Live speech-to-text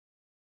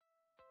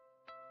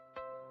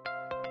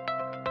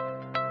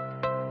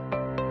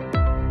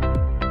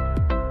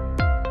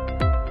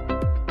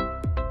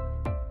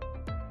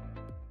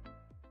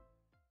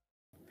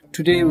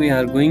Today we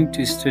are going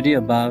to study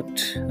about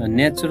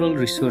natural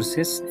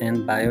resources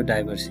and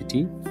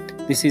biodiversity.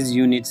 This is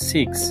Unit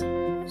 6.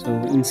 So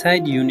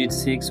inside Unit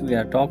 6 we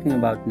are talking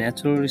about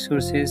natural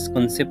resources,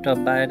 concept of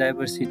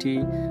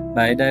biodiversity,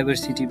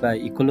 biodiversity by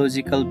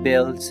ecological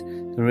belts,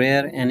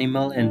 rare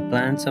animal and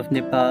plants of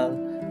Nepal,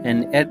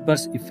 and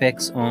adverse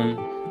effects on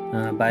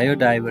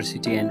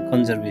biodiversity and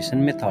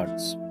conservation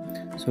methods.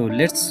 So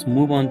let's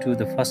move on to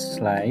the first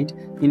slide.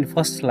 In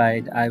first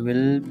slide, I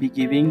will be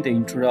giving the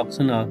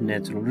introduction of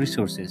natural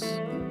resources.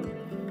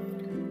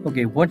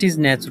 Okay, what is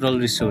natural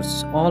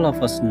resource? All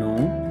of us know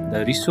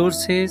the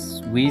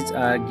resources which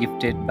are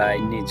gifted by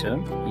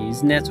nature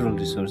is natural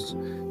resource.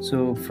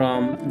 So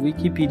from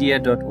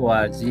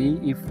wikipedia.org,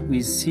 if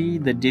we see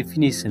the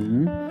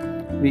definition,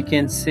 we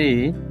can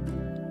say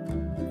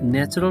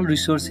natural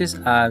resources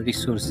are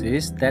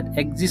resources that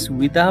exist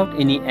without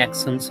any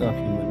actions of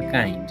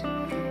humankind.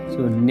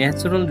 So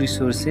natural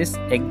resources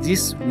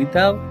exist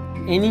without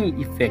any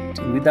effect,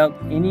 without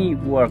any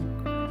work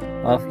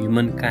of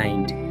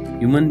humankind.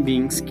 Human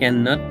beings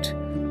cannot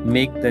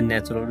make the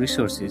natural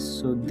resources.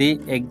 So they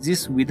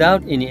exist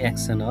without any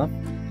action of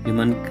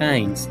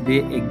humankind.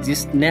 They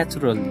exist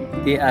naturally.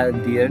 They are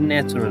there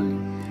naturally.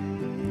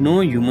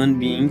 No human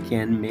being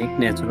can make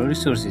natural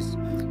resources.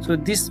 So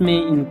this may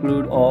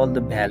include all the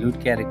valued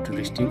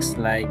characteristics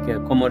like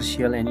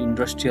commercial and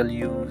industrial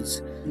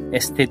use.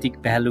 Aesthetic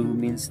value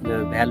means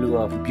the value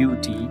of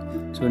beauty.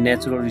 So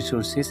natural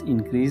resources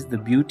increase the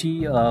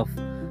beauty of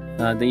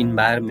the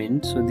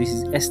environment. So this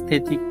is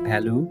aesthetic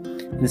value.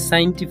 The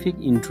scientific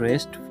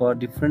interest for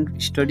different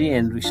study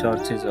and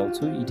researches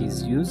also it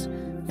is used,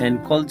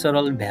 and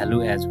cultural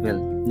value as well.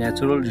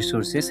 Natural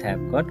resources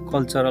have got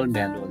cultural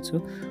value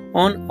also.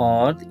 On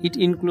earth it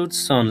includes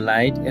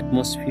sunlight,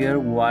 atmosphere,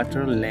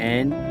 water,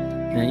 land,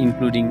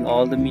 including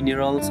all the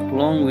minerals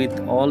along with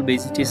all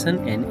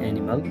vegetation and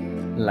animal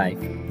life.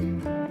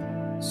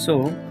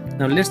 So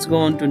now let's go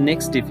on to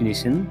next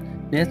definition.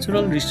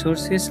 Natural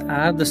resources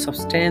are the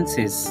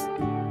substances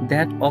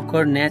that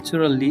occur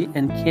naturally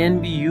and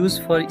can be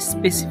used for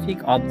specific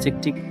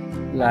objective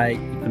like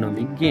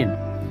economic gain.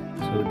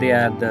 So they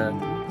are the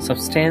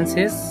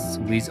substances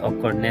which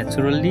occur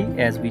naturally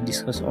as we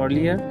discussed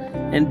earlier,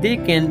 and they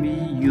can be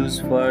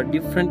used for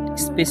different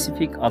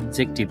specific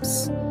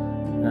objectives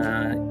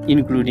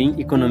including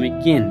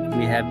economic gain.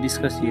 We have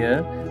discussed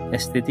here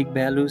aesthetic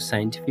value,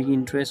 scientific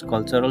interest,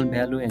 cultural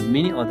value, and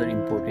many other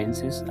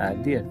importances are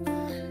there.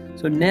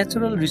 So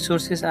natural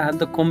resources are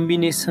the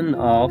combination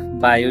of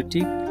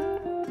biotic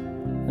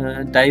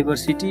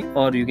diversity,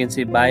 or you can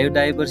say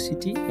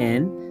biodiversity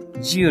and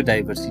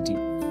geodiversity.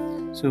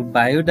 So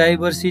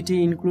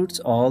biodiversity includes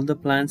all the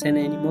plants and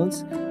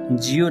animals.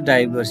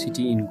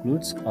 Geodiversity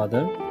includes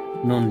other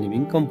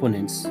non-living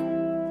components.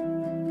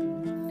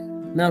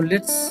 Now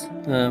let's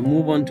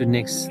move on to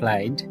next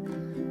slide.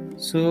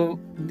 So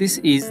this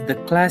is the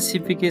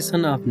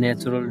classification of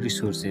natural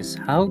resources.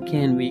 How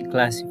can we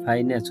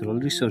classify natural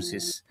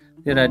resources?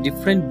 There are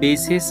different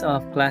bases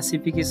of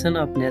classification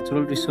of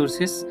natural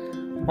resources.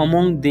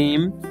 Among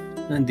them,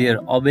 their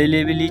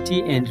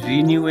availability and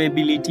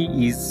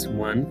renewability is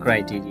one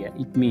criteria.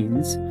 It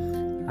means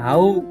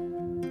how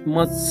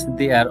much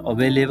they are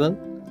available,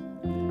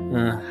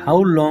 how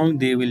long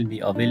they will be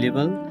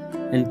available,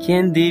 and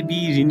can they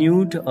be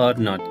renewed or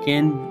not,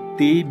 can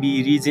they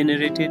be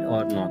regenerated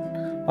or not.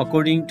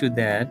 According to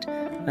that,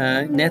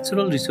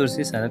 natural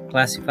resources are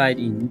classified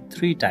in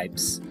three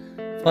types.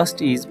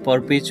 First is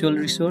perpetual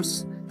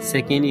resource,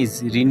 second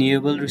is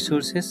renewable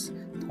resources,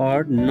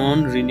 third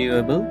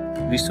non-renewable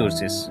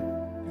resources.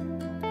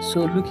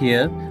 So look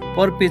here,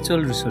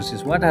 perpetual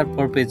resources. What are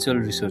perpetual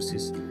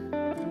resources?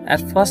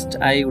 At first,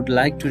 I would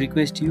like to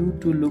request you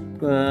to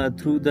look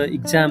through the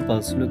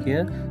examples. Look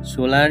here,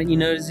 solar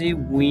energy,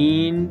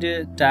 wind,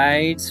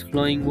 tides,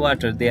 flowing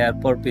water, they are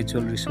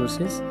perpetual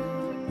resources.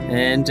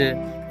 And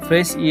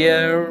fresh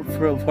air,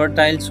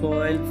 fertile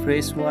soil,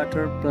 fresh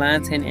water,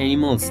 plants and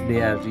animals,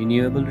 they are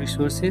renewable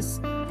resources.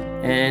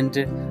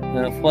 And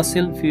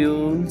fossil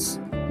fuels,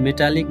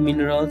 metallic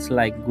minerals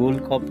like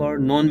gold, copper,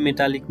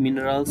 non-metallic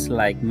minerals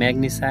like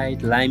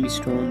magnesite,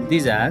 limestone,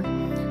 these are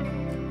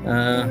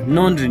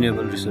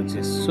non-renewable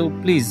resources. So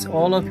please,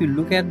 all of you,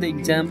 look at the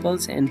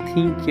examples and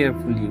think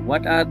carefully.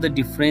 What are the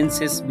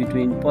differences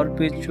between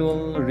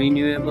perpetual,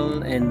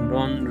 renewable and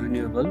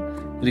non-renewable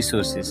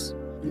resources?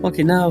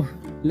 Okay, now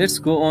let's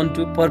go on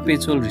to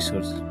perpetual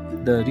resource.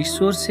 The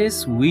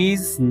resources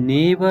which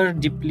never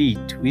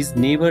deplete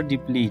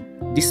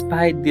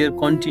despite their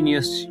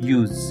continuous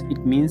use.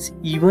 It means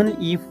even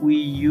if we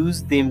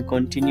use them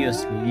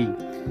continuously,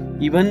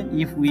 even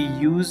if we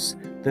use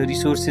the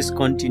resources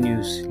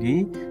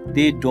continuously,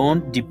 they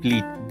don't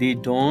deplete, they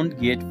don't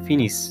get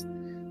finished.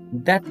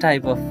 That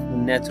type of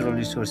natural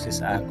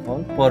resources are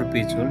called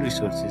perpetual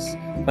resources.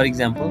 For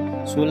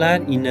example, solar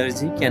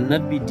energy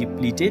cannot be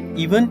depleted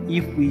even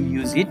if we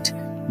use it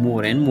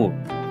more and more.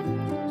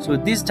 So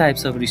these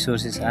types of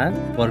resources are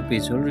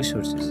perpetual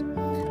resources.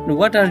 Now,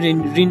 what are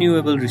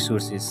renewable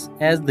resources?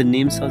 As the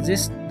name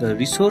suggests, the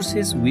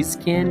resources which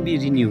can be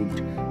renewed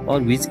or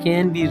which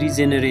can be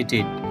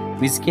regenerated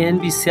which can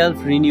be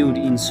self-renewed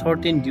in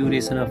certain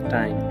duration of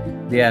time.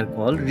 They are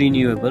called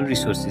renewable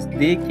resources.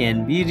 They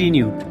can be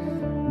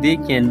renewed, they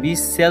can be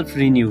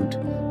self-renewed,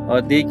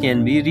 or they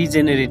can be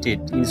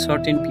regenerated in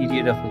certain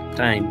period of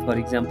time. For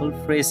example,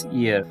 fresh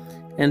air.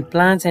 And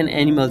plants and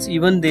animals,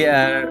 even they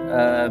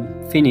are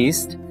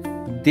finished,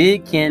 they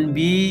can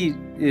be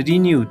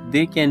renewed,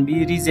 they can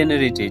be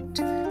regenerated.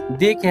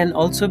 They can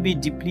also be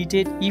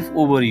depleted if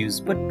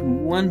overused. But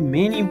one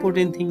main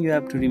important thing you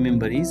have to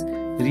remember is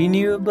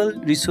renewable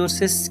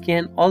resources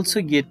can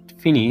also get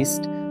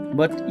finished,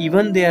 but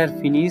even they are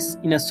finished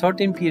in a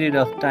certain period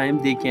of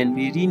time, they can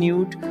be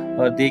renewed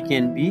or they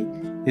can be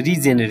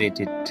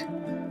regenerated.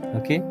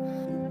 Okay,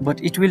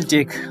 but it will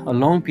take a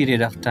long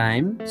period of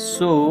time,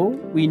 so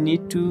we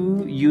need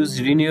to use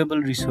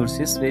renewable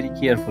resources very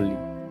carefully.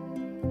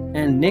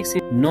 And next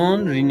is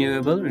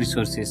non-renewable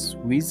resources,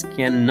 which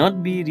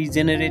cannot be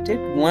regenerated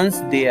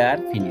once they are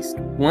finished.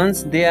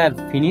 Once they are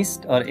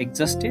finished or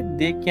exhausted,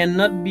 they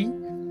cannot be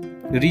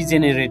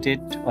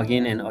regenerated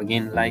again and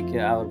again, like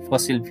our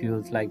fossil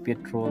fuels like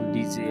petrol,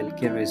 diesel,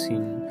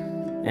 kerosene,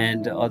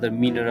 and other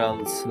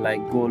minerals like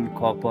gold,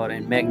 copper,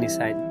 and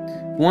magnesite.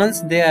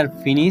 Once they are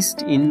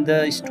finished in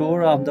the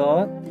store of the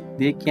earth,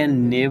 they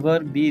can never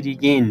be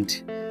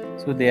regained.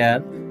 So they are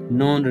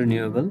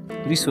non-renewable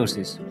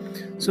resources.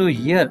 So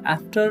here,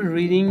 after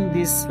reading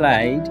this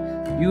slide,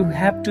 you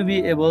have to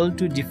be able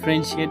to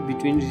differentiate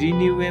between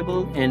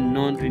renewable and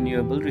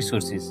non-renewable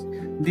resources.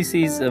 This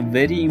is a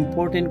very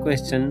important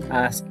question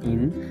asked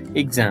in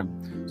exam.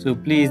 So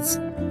please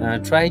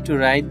try to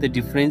write the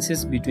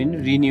differences between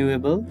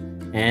renewable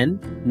and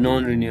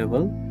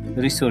non-renewable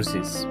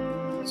resources.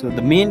 So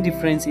the main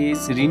difference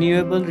is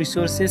renewable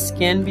resources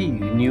can be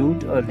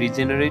renewed or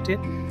regenerated.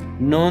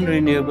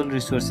 Non-renewable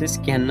resources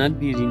cannot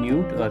be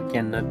renewed or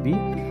cannot be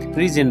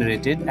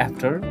regenerated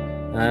after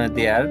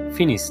they are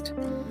finished.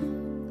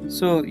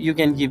 So you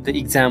can give the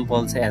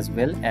examples as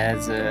well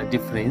as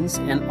difference,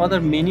 and other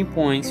many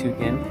points you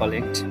can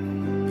collect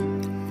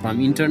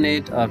from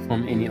internet or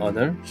from any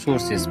other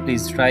sources.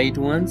 Please try it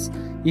once.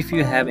 If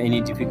you have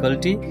any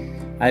difficulty,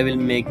 I will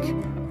make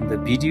the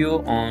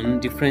video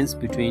on difference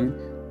between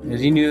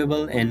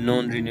renewable and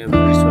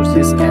non-renewable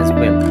resources as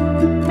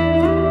well.